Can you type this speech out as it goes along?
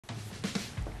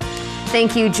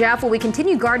Thank you, Jeff. Well, we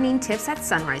continue gardening tips at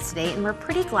sunrise today, and we're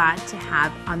pretty glad to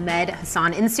have Ahmed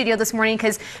Hassan in the studio this morning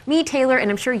because me, Taylor,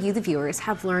 and I'm sure you, the viewers,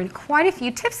 have learned quite a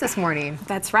few tips this morning.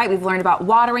 That's right. We've learned about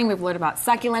watering. We've learned about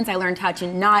succulents. I learned how to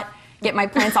not get my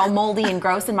plants all moldy and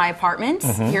gross in my apartment.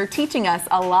 You're teaching us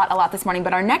a lot this morning.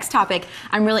 But our next topic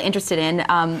I'm really interested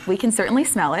in. We can certainly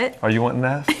smell it. Are you wanting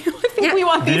that? Yeah. We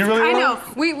want these. Do you really I know.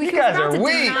 want? You guys are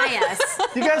weak. Deny us.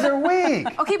 You guys are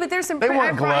weak. Okay, but there's some They want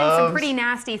I've brought in gloves. some pretty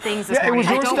nasty things this Yeah, it morning. was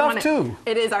your I don't stuff want too.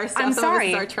 It is our stuff. I'm sorry.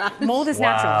 This is our trash. Mold is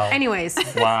Wow. natural. Anyways.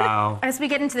 Wow. As we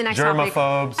get into the next topic.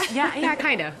 Germaphobes. Yeah,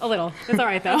 kind of. A little. It's all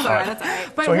right, though. That's all right. That's all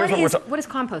right. But So here's what is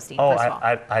composting, Oh, first of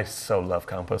all? I so love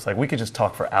compost. Like, we could just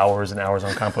talk for hours and hours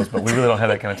on compost, but we really don't have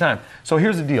that kind of time. So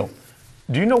here's the deal.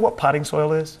 Do you know what potting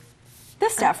soil is?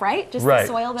 This stuff, right? Just Right. the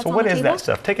soil that's so on what the is table? that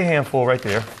stuff? Take a handful right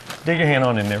there. Dig your hand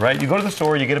on in there, right? You go to the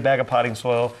store, you get a bag of potting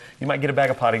soil. You might get a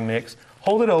bag of potting mix.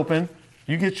 Hold it open.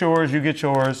 You get yours,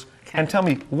 and tell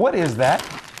me, what is that?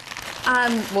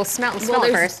 We'll smell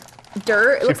it first.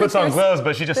 Dirt. It She looks puts like on this. gloves,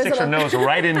 but she just There's sticks a her little- nose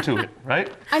right into it, right?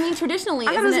 I mean, traditionally,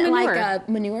 I thought it isn't was it manure. like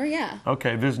manure? Yeah.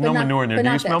 Okay, there's But no not- manure in there. but Do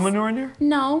you not smell this. manure in there?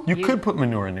 No. You could put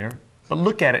manure in there, but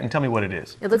look at it and tell me what it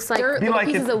is. It looks like Dirt, Be little like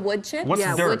pieces it- of wood chips. What's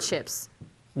yeah, dirt? wood chips.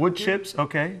 Wood chips,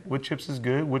 okay. Wood chips is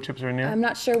good. Wood chips are in there. I'm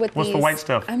not sure what What's these... the white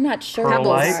stuff? I'm not sure Perlite?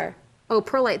 what those are. Oh,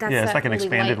 perlite. That's Yeah, it's that like an really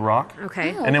expanded light- rock.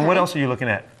 Okay. Oh. And then what Okay. else are you looking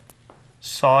at?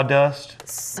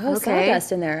 Sawdust. Oh, Okay.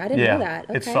 sawdust in there. I didn't Yeah, know that.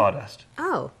 Okay. it's sawdust.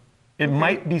 Oh. It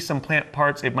might be some plant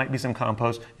parts. It might be some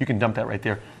compost. You can dump that right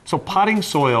there. So potting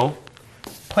soil,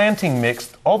 planting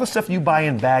mix, all the stuff you buy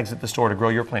in bags at the store to grow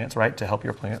your plants, right? To help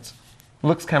your plants.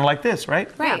 Looks kind of like this, right?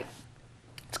 Right.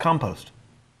 It's compost.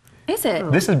 Is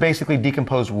it? This is basically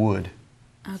decomposed wood.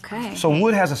 Okay. So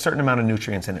wood has a certain amount of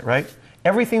nutrients in it, right?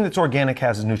 Everything that's organic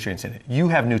has nutrients in it. You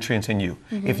have nutrients in you.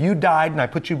 If you died and I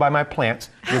put you by my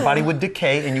plants, your body would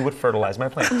decay and you would fertilize my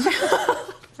plants.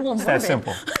 It's that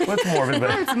simple. Well, it's morbid, but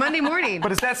It's Monday morning.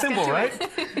 but it's that simple, right?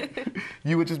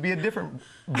 You would just be a different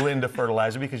blend of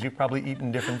fertilizer because you've probably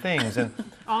eaten different things. And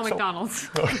All so- McDonald's.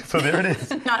 So there it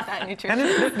is. Not that And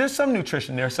nutritious. there's some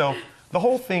nutrition there. So the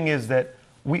whole thing is that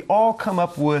we all come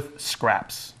up with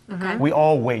scraps. We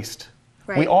all waste.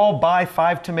 We Right. all buy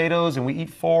 5 tomatoes and we eat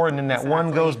 4, and then that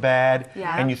one goes bad,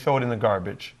 Yeah. and you throw it in the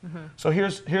garbage. So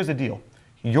here's the deal.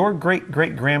 Your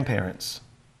great-great-grandparents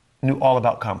knew all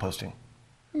about composting.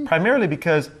 Primarily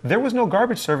because there was no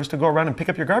garbage service to go around and pick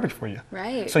up your garbage for you.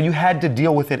 Right. So you had to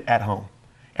deal with it at home.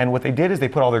 And what they did is they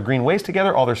put all their green waste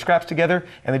together, all their scraps together,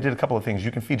 and they did a couple of things.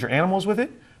 You can feed your animals with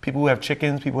it. People who have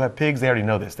chickens, people who have pigs, they already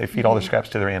know this. They feed all their scraps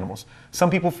to their animals. Some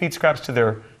people feed scraps to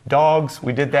their dogs.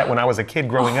 We did that when I was a kid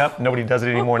growing up. Nobody does it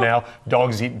anymore now.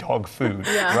 Dogs eat dog food,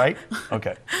 right?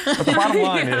 Okay. But the bottom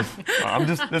line is,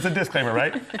 there's a disclaimer,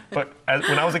 right? But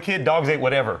when I was a kid, dogs ate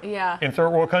whatever. Yeah. In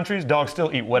third world countries, dogs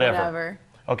still eat whatever. Whatever.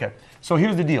 Okay, so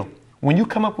here's the deal. When you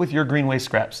come up with your green waste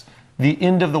scraps, the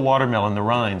end of the watermelon, the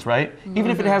rinds, right? Even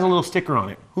if it has a little sticker on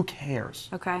it, who cares?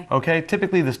 Okay. Okay,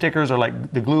 typically the stickers are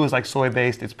like, the glue is like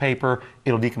soy-based, it's paper,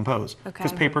 it'll decompose. Okay.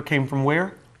 Because paper came from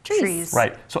where? Trees.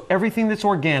 Right, so everything that's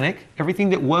organic, everything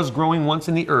that was growing once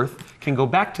in the earth can go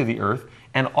back to the earth,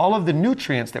 and all of the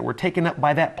nutrients that were taken up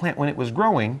by that plant when it was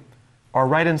growing are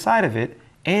right inside of it,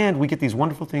 and we get these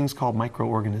wonderful things called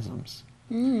microorganisms.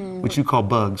 Which you call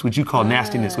bugs, which you call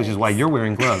nastiness, which is why you're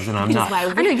wearing gloves and I'm not.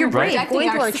 I know, you're Right? brave. Going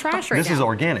through our trash right This now. is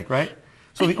organic, right?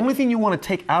 So the only thing you want to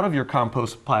take out of your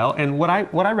compost pile, and what I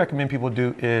recommend people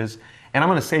do is, and I'm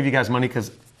going to save you guys money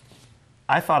because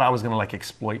I thought I was going to like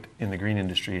exploit in the green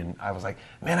industry, and I was like,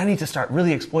 man, I need to start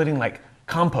really exploiting like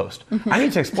compost. I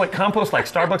need to exploit compost like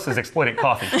Starbucks has exploited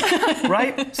coffee,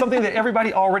 right? Something that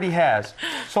everybody already has.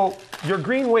 So your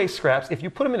green waste scraps, if you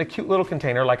put them in a cute little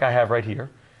container like I have right here,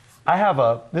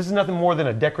 this is nothing more than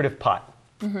a decorative pot,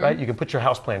 right? You can put your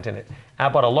houseplant in it. I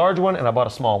bought a large one and I bought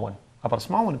a small one. I bought a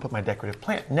small one to put my decorative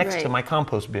plant next to Right. my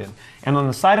compost bin. And on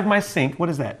the side of my sink, what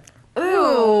is that?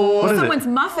 Ooh, What is it? someone's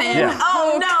muffin. Yeah.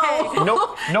 Oh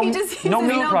no. No He just meat uses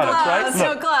no products, gloves,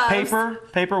 right? no gloves.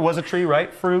 Paper was a tree,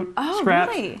 right? Fruit, Oh,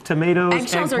 scraps, really? tomatoes,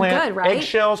 Eggshells are eggplant. good, right?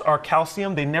 Eggshells are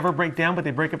calcium. They never break down, but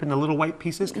they break up into little white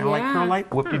pieces, kind of like Yeah.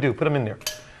 perlite. Whoop-de-doo, put them in there.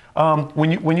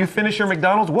 When you finish your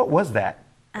McDonald's, what was that?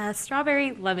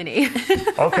 Strawberry lemonade.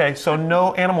 Okay, so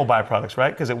no animal byproducts,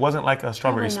 right? Because it wasn't like a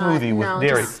strawberry Probably not. smoothie with No,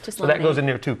 dairy. just So that goes lemonade. in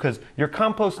there too, because your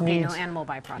compost Okay, needs no animal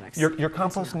byproducts. your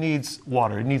compost needs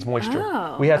water. It needs moisture.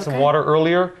 Oh, We had some okay. water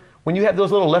earlier. When you have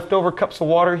those little leftover cups of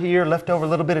water here, leftover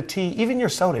little bit of tea, even your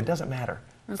soda, it doesn't matter.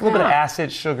 It's a little bit of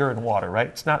acid, sugar, and water, right?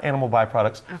 It's not animal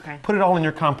byproducts. Okay. Put it all in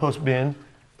your compost bin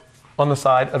on the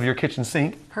side of your kitchen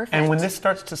sink. Perfect. And when this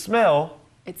starts to smell,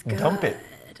 It's good. dump it.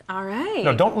 All right.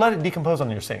 No, don't let it decompose on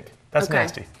your sink. That's Okay.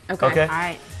 nasty. Okay. All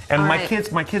right. And All my right.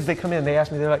 kids, they come in, they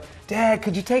ask me, they're like, Dad,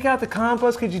 could you take out the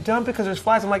compost? Could you dump it? Because there's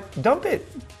flies. I'm like, dump it.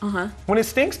 When it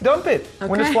stinks, dump it.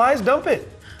 When there's Okay. flies, dump it.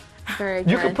 Very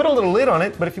good. You can put a little lid on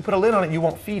it, but if you put a lid on it, you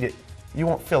won't feed it. You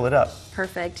won't fill it up.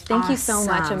 Perfect. Thank you so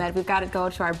much, Awesome. Ahmed. We've got to go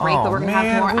to our break, Oh, but we're going to man,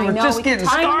 have more. we were I know just we getting could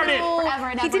talk started. forever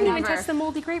and He ever didn't and even ever. touch the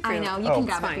moldy grapefruit. I know. You Oh, can it's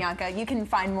grab it, fine. Bianca. You can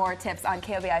find more tips on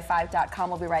KOBI5.com.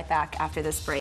 We'll be right back after this break.